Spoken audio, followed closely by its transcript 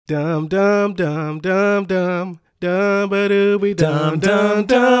Dum dum dum dum dum. Dum ba dooby dum dum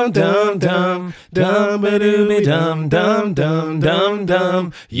dum dum dum dum ba dooby dum dum dum dum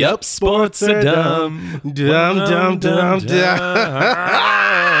dum. Yup, sports are dumb. Dum dum dum dum.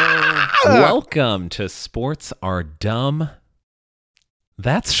 Welcome to Sports Are Dumb.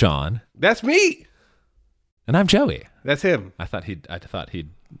 That's Sean, That's me. and I'm Joey. That's him. I thought he'd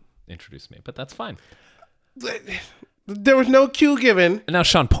introduce me, but that's fine. There was no cue given. Now,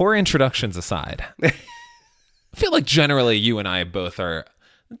 Sean, poor introductions aside, I feel like generally you and I both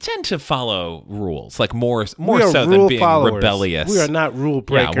tend to follow rules, like more We are so than rule being followers. rebellious. We are not rule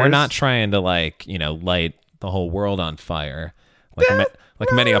breakers. Yeah, we're not trying to light the whole world on fire,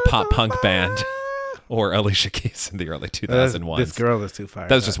 like many a pop punk band or Alicia Keys in the early 2001s. This girl is too fired.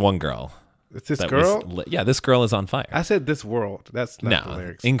 That was just one girl. It's this that girl? This girl is on fire. I said this world. That's not the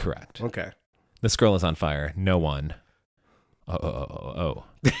lyrics. Incorrect. Okay. This girl is on fire. No one. Oh.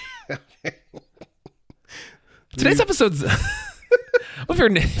 Today's episode's.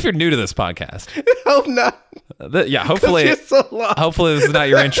 If you're new to this podcast, Hope not. Hopefully, You're so lost. hopefully this is not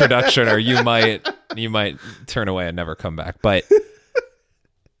your introduction, or you might turn away and never come back. But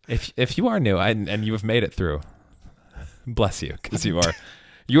if you are new and you have made it through, bless you, because you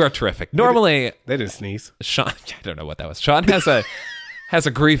are terrific. Normally, They didn't sneeze. Sean, I don't know what that was. Sean has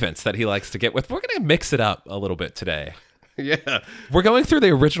a grievance that he likes to get with. We're gonna mix it up a little bit today. Yeah. We're going through the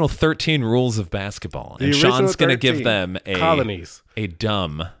original 13 rules of basketball, and Sean's going to give them a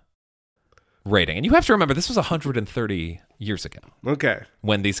dumb rating. And you have to remember, this was 130 years ago Okay.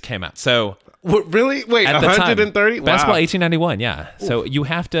 when these came out. So What, really? Wait, at the 130? time, basketball, Wow. 1891, yeah. So you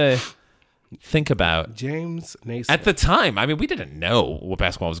have to think about, James Naismith. at the time, I mean, we didn't know what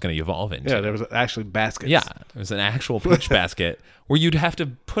basketball was going to evolve into. Yeah, there was actually baskets. Yeah, it was an actual pitch basket where you'd have to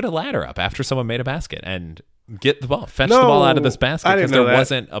put a ladder up after someone made a basket and get the ball, fetch the ball out of this basket, I didn't because there know that.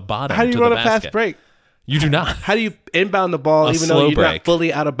 wasn't a bottom How do you to run the a basket. fast break? You do not. How do you inbound the ball A even though slow you're break. not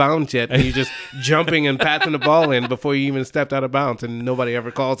fully out of bounds yet? And you're just jumping and passing the ball in before you even stepped out of bounds, and nobody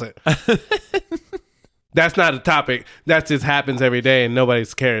ever calls it. That's not a topic. That just happens every day, and nobody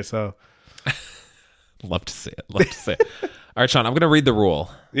cares. So, Love to see it. All right, Sean, I'm going to read the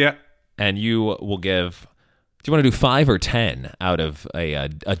rule, yeah. and you will give. Do you want to do 5 or 10 out of a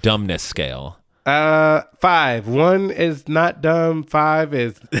dumbness scale? 5. 1 is not dumb. 5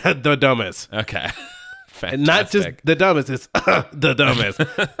 is the dumbest. Okay. Fantastic. And not just the dumbest, it's the dumbest.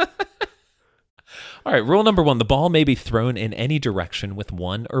 All right, rule number 1. The ball may be thrown in any direction with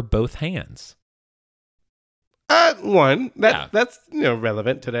one or both hands. 1. Yeah. That's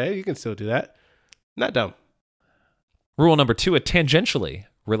relevant today. You can still do that. Not dumb. Rule number 2, a tangentially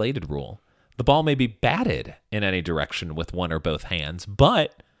related rule. The ball may be batted in any direction with one or both hands,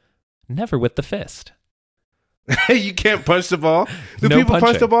 but never with the fist. You can't punch the ball. Do No people punch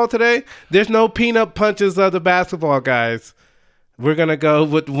punching. the ball today? There's no peanut punches of the basketball guys. We're going to go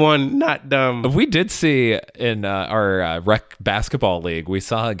with 1, not dumb. We did see in our rec basketball league, we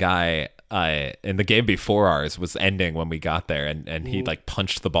saw a guy in the game before ours was ending when we got there, and he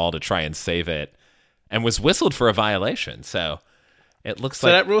punched the ball to try and save it and was whistled for a violation. So it looks So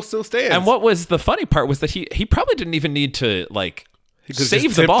like that rule still stands. And what was the funny part was that he probably didn't even need to could've save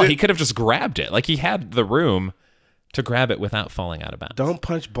just the ball. tipped it. He could have just grabbed it. Like, he had the room to grab it without falling out of bounds. Don't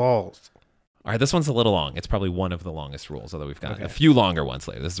punch balls. All right, this one's a little long. It's probably one of the longest rules, although we've got a few longer ones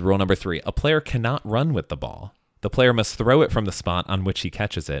later. This is rule number 3. A player cannot run with the ball. The player must throw it from the spot on which he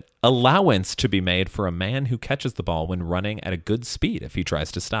catches it. Allowance to be made for a man who catches the ball when running at a good speed if he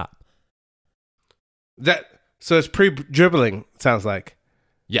tries to stop. So it's pre-dribbling, it sounds like.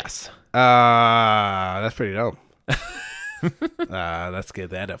 Yes. That's pretty dumb. Let's get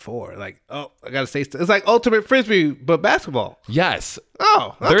that at 4. I gotta say, it's like ultimate frisbee, but basketball. Yes.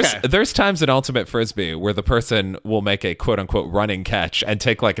 Oh, okay. There's times in ultimate frisbee where the person will make a quote unquote running catch and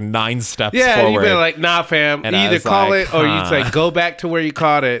take 9 steps forward. You've been like, nah, fam. And You I either was call like, it or you huh. say go back to where you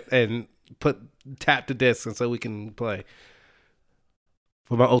caught it and tap the disc, and so we can play.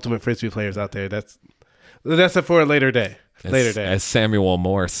 For my ultimate frisbee players out there, that's for a later day. As Samuel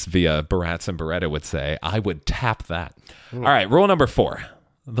Morse via Barats and Beretta would say, I would tap that. All right, rule number 4.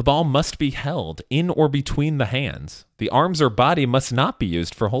 The ball must be held in or between the hands. The arms or body must not be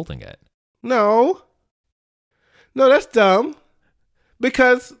used for holding it. No, that's dumb.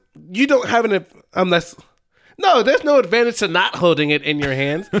 Because you don't have there's no advantage to not holding it in your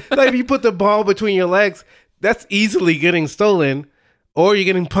hands. If you put the ball between your legs, that's easily getting stolen. Or you're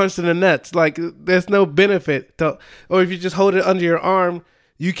getting punched in the nuts. There's no benefit to, or if you just hold it under your arm,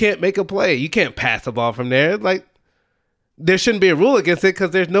 you can't make a play. You can't pass the ball from there. There shouldn't be a rule against it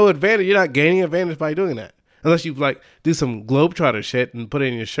because there's no advantage. You're not gaining advantage by doing that. Unless you like do some Globetrotter shit and put it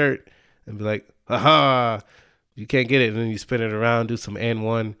in your shirt and be like, aha, you can't get it. And then you spin it around, do some and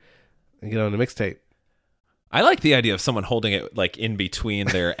one, and get on the mixtape. I like the idea of someone holding it like in between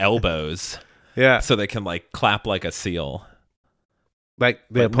their elbows. Yeah. So they can like clap like a seal. Like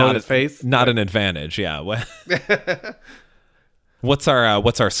the opponent's face? Not an advantage, yeah. What's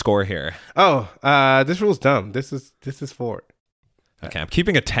our score here? Oh, this rule's dumb. This is 4. Okay, I'm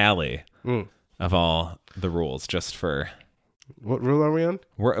keeping a tally of all the rules just for... What rule are we on?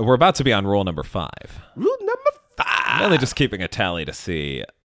 We're about to be on rule number 5. Rule number 5. I'm only just keeping a tally to see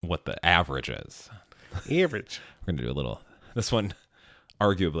what the average is. Average. We're going to do this one,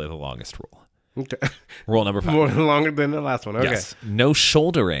 arguably the longest rule. Okay. Rule number 5. More longer than the last one. Okay. Yes. No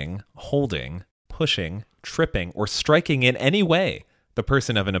shouldering, holding, pushing, tripping, or striking in any way the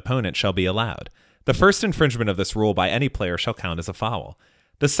person of an opponent shall be allowed. The first infringement of this rule by any player shall count as a foul.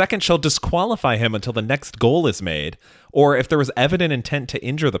 The second shall disqualify him until the next goal is made, or if there was evident intent to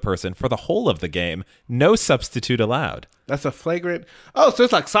injure the person for the whole of the game, no substitute allowed. That's a flagrant... Oh, so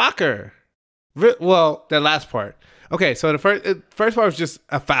it's like soccer. Well, the last part. Okay, so the first part was just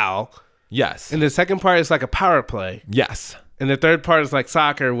a foul. Yes. And the second part is like a power play. Yes. And the third part is like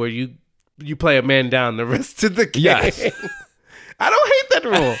soccer where you play a man down the rest of the game. Yes. I don't hate that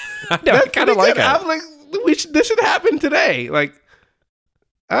rule. I know, I kind of like it. I'm like, this should happen today. Like,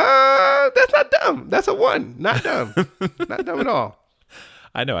 that's not dumb. That's a 1. Not dumb. Not dumb at all.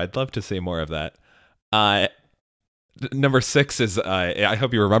 I know. I'd love to see more of that. Number 6 is, I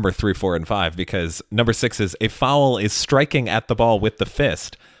hope you remember 3, 4, and 5, because number 6 is a foul is striking at the ball with the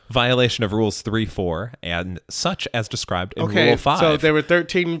fist, violation of rules 3, 4, and such as described in rule 5. So there were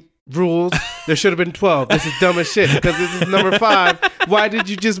 13 rules. There should have been 12. This is dumb as shit because this is number 5. Why did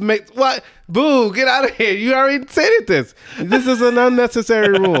you just make what? Boo, get out of here. You already said this. This is an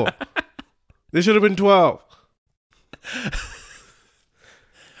unnecessary rule. There should have been 12.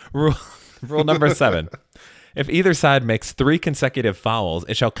 Rule number 7. If either side makes 3 consecutive fouls,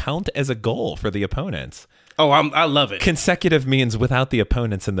 it shall count as a goal for the opponents. Oh, I love it. Consecutive means without the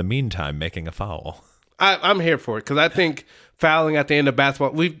opponents in the meantime making a foul. I'm here for it because I think fouling at the end of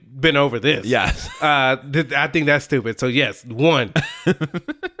basketball, we've been over this. Yes. I think that's stupid. So yes, 1.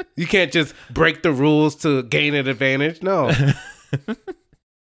 You can't just break the rules to gain an advantage. No.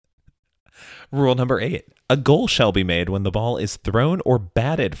 Rule number 8. A goal shall be made when the ball is thrown or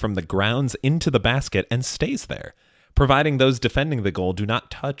batted from the grounds into the basket and stays there, providing those defending the goal do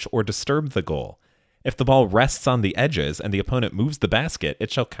not touch or disturb the goal. If the ball rests on the edges and the opponent moves the basket,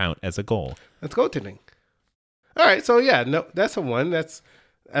 it shall count as a goal. That's goaltending. All right, so yeah, no, that's a 1. That's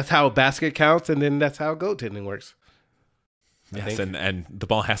how a basket counts, and then that's how goaltending works. Yes, and the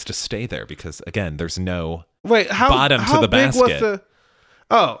ball has to stay there because, again, there's no how bottom to the big basket. Was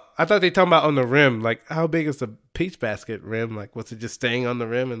oh, I thought they were talking about on the rim. Like, how big is the peach basket rim? Like, was it just staying on the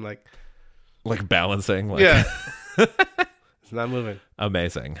rim and like balancing? Yeah. It's not moving.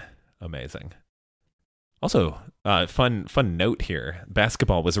 Amazing. Also, fun note here.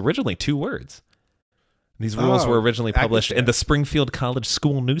 Basketball was originally 2 words. These rules were originally published in the Springfield College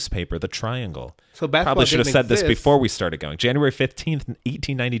school newspaper, The Triangle. So basketball probably should have said exist. this before we started going. January 15th,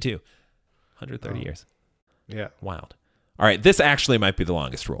 1892. 130 years. Yeah. Wild. All right, this actually might be the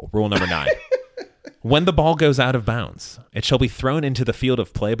longest rule. Rule number 9. When the ball goes out of bounds, it shall be thrown into the field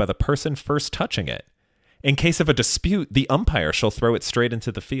of play by the person first touching it. In case of a dispute, the umpire shall throw it straight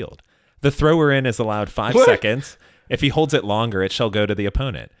into the field. The thrower in is allowed 5 seconds. If he holds it longer, it shall go to the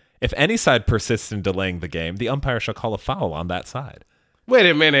opponent. If any side persists in delaying the game, the umpire shall call a foul on that side. Wait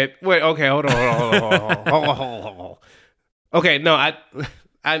a minute. Wait, okay, hold on. Okay, no,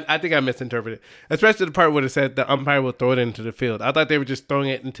 I think I misinterpreted. Especially the part where it said the umpire will throw it into the field. I thought they were just throwing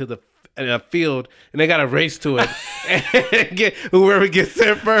it into the field, and they got to race to it and get whoever gets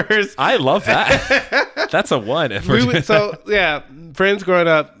there first. I love that. That's a 1. So, yeah, friends growing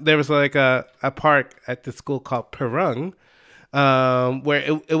up, there was like a park at the school called Perung, where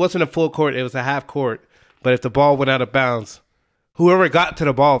it wasn't a full court, it was a half court. But if the ball went out of bounds, whoever got to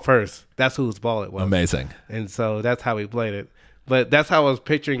the ball first, that's whose ball it was. Amazing. And so that's how we played it. But that's how I was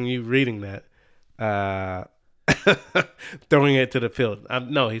picturing you reading that. Throwing it to the field.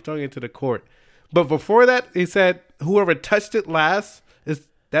 No, he's throwing it to the court. But before that, he said whoever touched it last,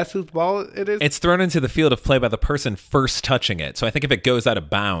 that's whose ball it is? It's thrown into the field of play by the person first touching it. So I think if it goes out of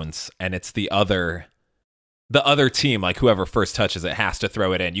bounds and it's the other team, like whoever first touches it, has to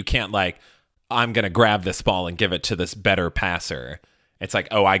throw it in. You can't I'm going to grab this ball and give it to this better passer. It's like,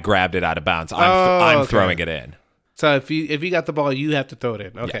 oh, I grabbed it out of bounds. I'm throwing it in. So if you got the ball, you have to throw it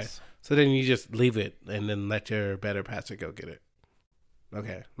in. Okay. Yes. So then you just leave it and then let your better passer go get it.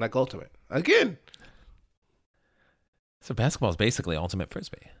 Okay. Like ultimate. Again. So basketball is basically ultimate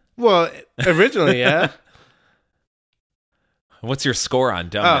frisbee. Well, originally, yeah. What's your score on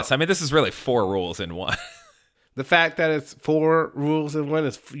dumbness? I mean, this is really 4 rules in one. The fact that it's 4 rules in one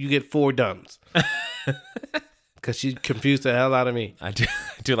is you get 4 dumbs. Because she confused the hell out of me. I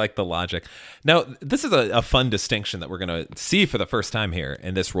do like the logic. Now, this is a fun distinction that we're going to see for the first time here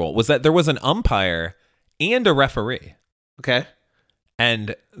in this rule, was that there was an umpire and a referee. Okay.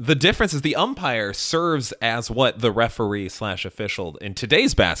 And the difference is the umpire serves as what the referee / official in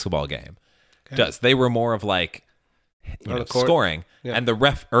today's basketball game does. They were more of like scoring and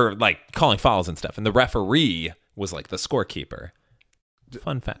the or like calling fouls and stuff. And the referee was like the scorekeeper.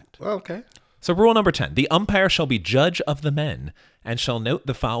 Fun fact. Okay. So rule number 10, the umpire shall be judge of the men and shall note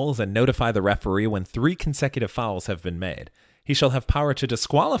the fouls and notify the referee when 3 consecutive fouls have been made. He shall have power to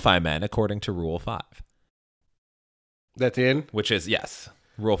disqualify men according to rule 5. That's in? Which is, yes.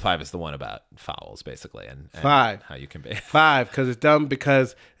 Rule 5 is the one about fouls, basically, and 5. How you can be. 5, because it's dumb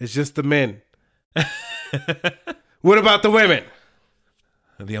because it's just the men. What about the women?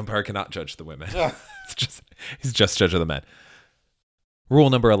 The umpire cannot judge the women. He's just judge of the men. Rule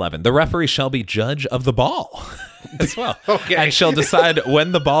number 11, the referee shall be judge of the ball as well. Okay. And shall decide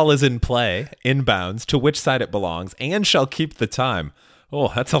when the ball is in play, inbounds, to which side it belongs, and shall keep the time. Oh,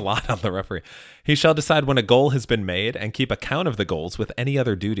 that's a lot on the referee. He shall decide when a goal has been made and keep account of the goals with any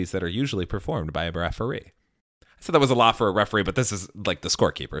other duties that are usually performed by a referee. So that was a lot for a referee, but this is like the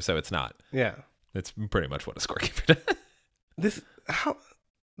scorekeeper, so it's not. Yeah. It's pretty much what a scorekeeper does.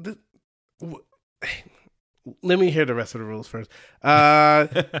 Let me hear the rest of the rules first. I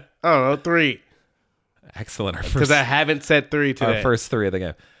don't know, 3. Excellent. Because I haven't said 3 today. Our first 3 of the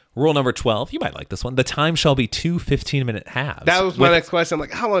game. Rule number 12, you might like this one. The time shall be 2 15-minute halves. That was my next question. I'm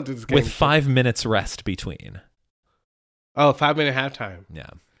like, how long did this game with 5 minutes rest between. Oh, 5-minute halftime. Yeah.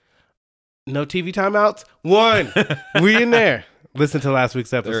 No TV timeouts? 1. We in there. Listen to last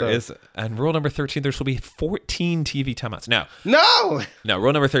week's episode. There is. And rule number 13, there shall be 14 TV timeouts. No,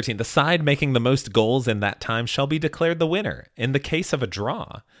 rule number 13, the side making the most goals in that time shall be declared the winner. In the case of a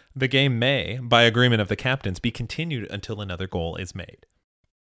draw, the game may, by agreement of the captains, be continued until another goal is made.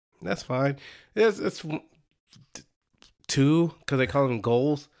 That's fine. It's 2 because they call them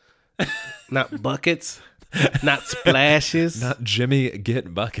goals, not buckets, not splashes, not Jimmy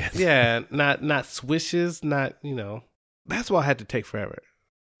get buckets. Yeah, not swishes, not Basketball had to take forever,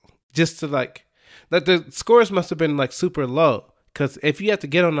 just to like the scores must have been like super low because if you have to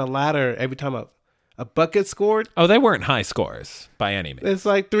get on a ladder every time a bucket scored. Oh, they weren't high scores by any means. It's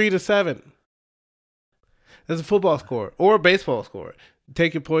like 3 to 7. There's a football score or a baseball score.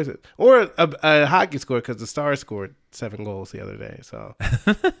 Take your poison. Or a hockey score because the Stars scored 7 goals the other day. So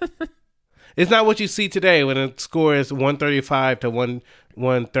it's not what you see today when a score is 135 to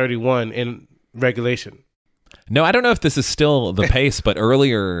 131 in regulation. No, I don't know if this is still the pace, but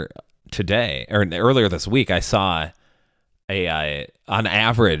earlier this week, I saw on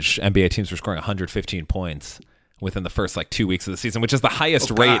average NBA teams were scoring 115 points within the first 2 weeks of the season, which is the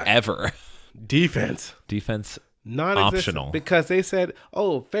highest rate ever. Defense. Optional because they said,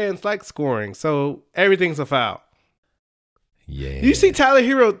 fans like scoring, so everything's a foul. Yeah. You see Tyler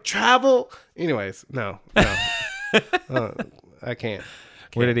Hero travel? Anyways, no. I can't.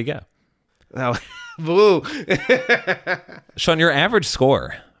 Where did he go? No. Boo. Sean, your average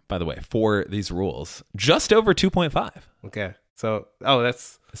score, by the way, for these rules, just over 2.5. Okay. So,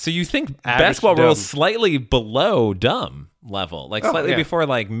 that's... So you think basketball rules slightly below dumb level, slightly before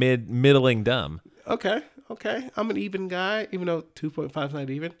middling dumb. Okay. I'm an even guy, even though 2.5 is not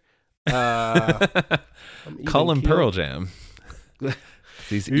even. Call him Pearl Jam.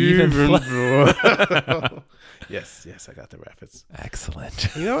 These even Yes, I got the reference.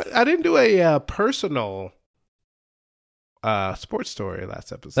 Excellent. You know what? I didn't do a personal sports story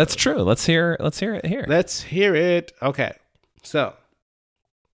last episode. That's true. Let's hear it here. Let's hear it. Okay. So,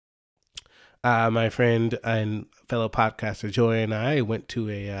 my friend and fellow podcaster Joy and I went to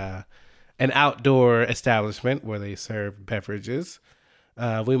an outdoor establishment where they serve beverages.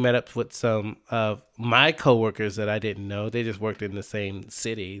 We met up with some of my coworkers that I didn't know. They just worked in the same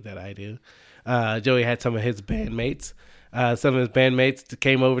city that I do. Joey had some of his bandmates. Some of his bandmates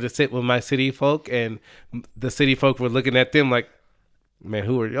came over to sit with my city folk, and the city folk were looking at them like, man,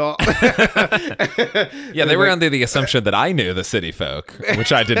 who are y'all? Yeah, they were under the assumption that I knew the city folk,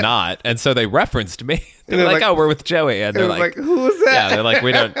 which I did not. And so they referenced me. They're like, we're with Joey. And they're like, who is that? Yeah, they're like,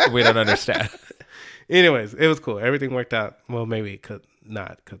 we don't understand. Anyways, it was cool. Everything worked out. Well, maybe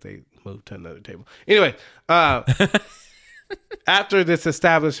not because they moved to another table. Anyway, after this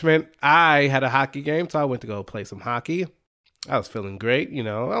establishment, I had a hockey game, so I went to go play some hockey. I was feeling great. I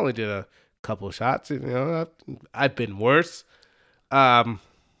only did a couple shots. You know, I've been worse. I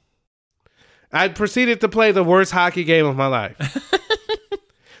proceeded to play the worst hockey game of my life.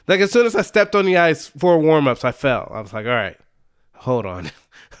 Like, as soon as I stepped on the ice for warm-ups, I fell. I was like, all right, hold on.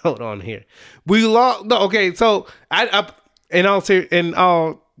 Hold on here. We lost. No, okay, so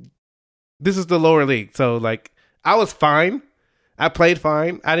this is the lower league. So, like, I was fine. I played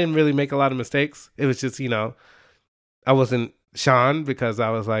fine. I didn't really make a lot of mistakes. It was just, you know, I wasn't Sean because I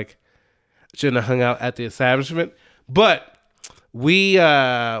was like, shouldn't have hung out at the establishment. But we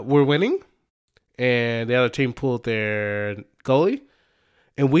were winning, and the other team pulled their goalie.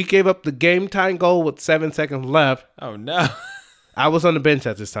 And we gave up the game-tying goal with 7 seconds left. Oh, no. I was on the bench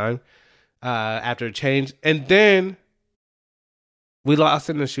at this time after a change. And then we lost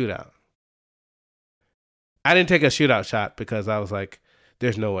in the shootout. I didn't take a shootout shot because I was like,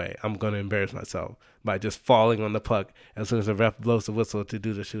 there's no way I'm going to embarrass myself by just falling on the puck as soon as the ref blows the whistle to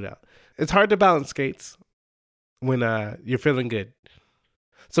do the shootout. It's hard to balance skates when you're feeling good.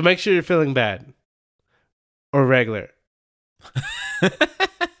 So make sure you're feeling bad or regular.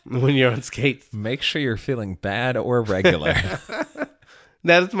 When you're on skates. Make sure you're feeling bad or regular.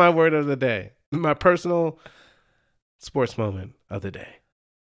 That is my word of the day. My personal sports moment of the day.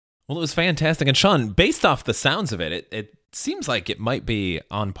 Well, it was fantastic. And Sean, based off the sounds of it seems like it might be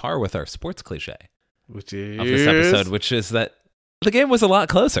on par with our sports cliche which is of this episode, which is that the game was a lot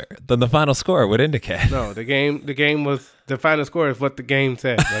closer than the final score would indicate. No, the game was, the final score is what the game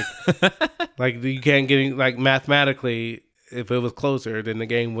said. Like you can't get, like, mathematically, if it was closer, then the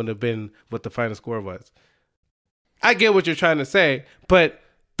game wouldn't have been what the final score was. I get what you're trying to say, but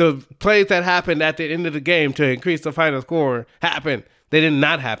the plays that happened at the end of the game to increase the final score happened. They did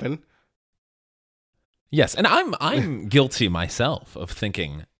not happen. Yes, and I'm guilty myself of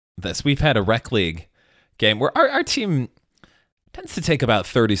thinking this. We've had a rec league game where our team tends to take about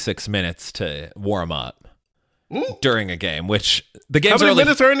 36 minutes to warm up during a game, which the games How many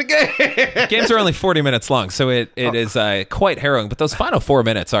minutes are in the game? Games are only 40 minutes long, so it is quite harrowing. But those final 4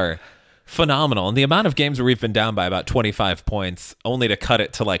 minutes are phenomenal. And the amount of games where we've been down by about 25 points, only to cut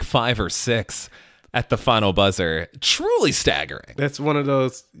it to like 5 or 6 at the final buzzer, truly staggering. That's one of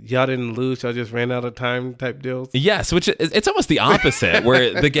those y'all didn't lose, y'all just ran out of time type deals. Yes, which it's almost the opposite,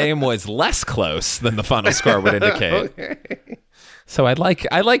 where the game was less close than the final score would indicate. Okay. So I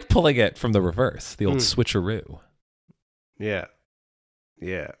like pulling it from the reverse, the old switcheroo. Yeah.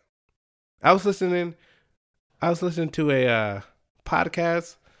 I was listening to a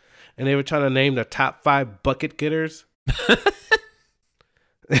podcast, and they were trying to name the top 5 bucket getters.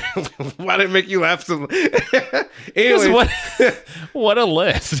 Why did it make you laugh so? Anyway, what a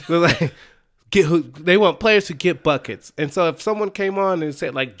list! Like, they want players to get buckets, and so if someone came on and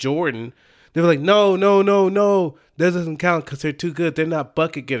said like Jordan, they were like, no, that doesn't count because they're too good. They're not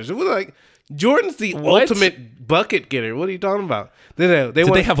bucket getters. It was like, Jordan's the ultimate bucket getter. What are you talking about? Did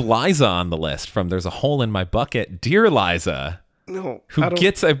they have Liza on the list from There's a Hole in My Bucket? Dear Liza. No. Who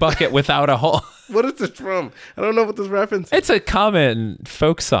gets a bucket without a hole. What is this from? I don't know what this reference is. It's a common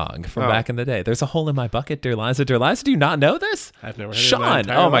folk song from back in the day. There's a hole in my bucket, dear Liza. Dear Liza, do you not know this? I've never heard Sean, it in my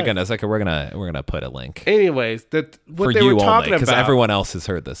entire my life. goodness. Okay, we're gonna put a link. Anyways, what for they you were talking only, because about, everyone else has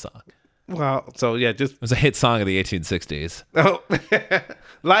heard this song. Well, so yeah, just it was a hit song of the 1860s. Oh,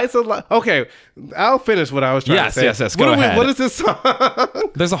 Liza. Okay, I'll finish what I was trying to say. Yes. Go ahead. What is this song?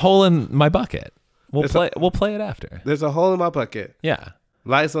 There's a hole in my bucket. We'll play it after. There's a hole in my bucket. Yeah.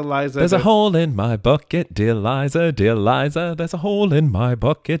 Liza. There's a hole in my bucket, dear Liza, dear Liza. There's a hole in my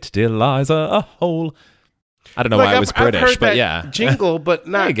bucket, dear Liza. A hole. I don't know why it was British, I've heard but that yeah. jingle, but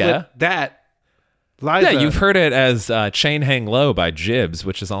not with that. Liza. Yeah, you've heard it as Chain Hang Low by Jibbs,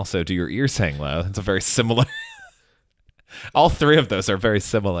 which is also Do Your Ears Hang Low. It's a very similar. All three of those are very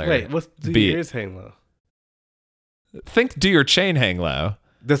similar. Wait, what's Do Your Ears Hang Low? Think Do Your Chain Hang Low.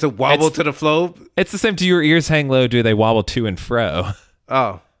 Does it wobble to the flow? It's the same. Do your ears hang low? Do they wobble to and fro?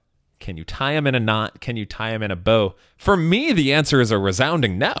 Oh. Can you tie them in a knot? Can you tie them in a bow? For me, the answer is a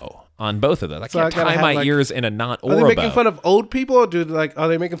resounding no on both of those. I can't tie my ears in a knot or a bow. Are they making fun of old people? Or are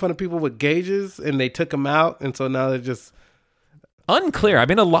they making fun of people with gauges and they took them out and so now they're just... Unclear. I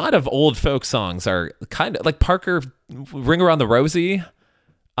mean, a lot of old folk songs are kind of like Parker, Ring Around the Rosie.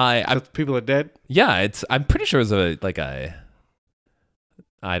 People are dead? Yeah, I'm pretty sure it was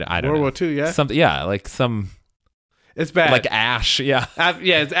I don't know. World War II, yeah? Something, yeah, like some... It's bad. Like ash, yeah.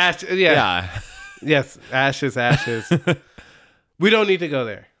 It's ash, yeah. Yes, ashes. We don't need to go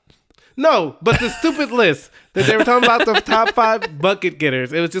there. No, but the stupid list that they were talking about, the top 5 bucket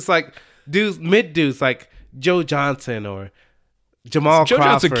getters, it was just like mid dudes like Joe Johnson or Jamal Crawford. Joe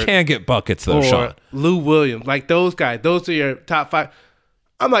Johnson can't get buckets though, or Sean. Lou Williams. Like those guys. Those are your top 5.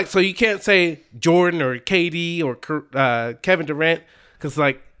 I'm like, so you can't say Jordan or KD or Kevin Durant because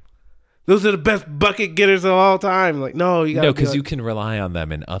like those are the best bucket getters of all time. Like, no, you got no, because you can rely on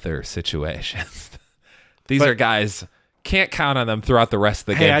them in other situations. These are guys can't count on them throughout the rest of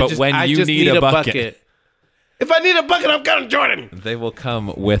the game. But when you need a bucket, if I need a bucket, I'm counting Jordan. They will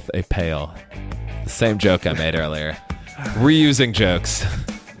come with a pail. The same joke I made earlier. Reusing jokes.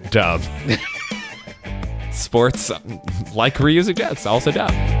 Dumb. Sports, like reusing jokes, also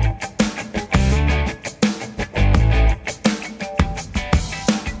dumb.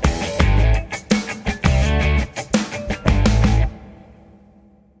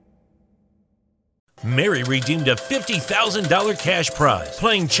 Mary redeemed a $50,000 cash prize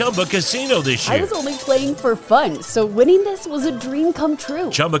playing Chumba Casino this year. I was only playing for fun, so winning this was a dream come true.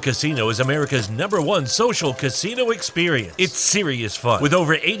 Chumba Casino is America's #1 social casino experience. It's serious fun. With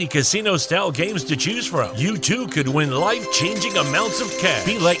over 80 casino-style games to choose from, you too could win life-changing amounts of cash.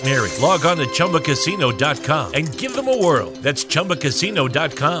 Be like Mary. Log on to ChumbaCasino.com and give them a whirl. That's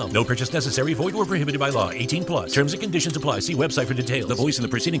ChumbaCasino.com. No purchase necessary. Void or prohibited by law. 18+. Terms and conditions apply. See website for details. The voice in the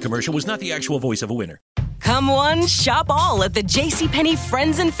preceding commercial was not the actual voice of a winner. Come one, shop all at the JCPenney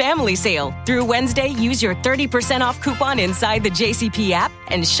Friends and Family Sale. Through Wednesday, use your 30% off coupon inside the JCP app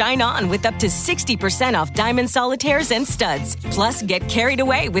and shine on with up to 60% off diamond solitaires and studs. Plus, get carried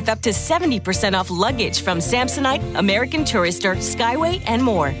away with up to 70% off luggage from Samsonite, American Tourister, Skyway, and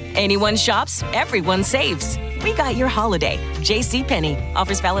more. Anyone shops, everyone saves. We got your holiday. JCPenney.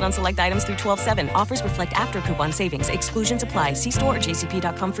 Offers valid on select items through 12/7. Offers reflect after coupon savings. Exclusions apply. See store or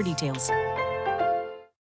jcp.com for details.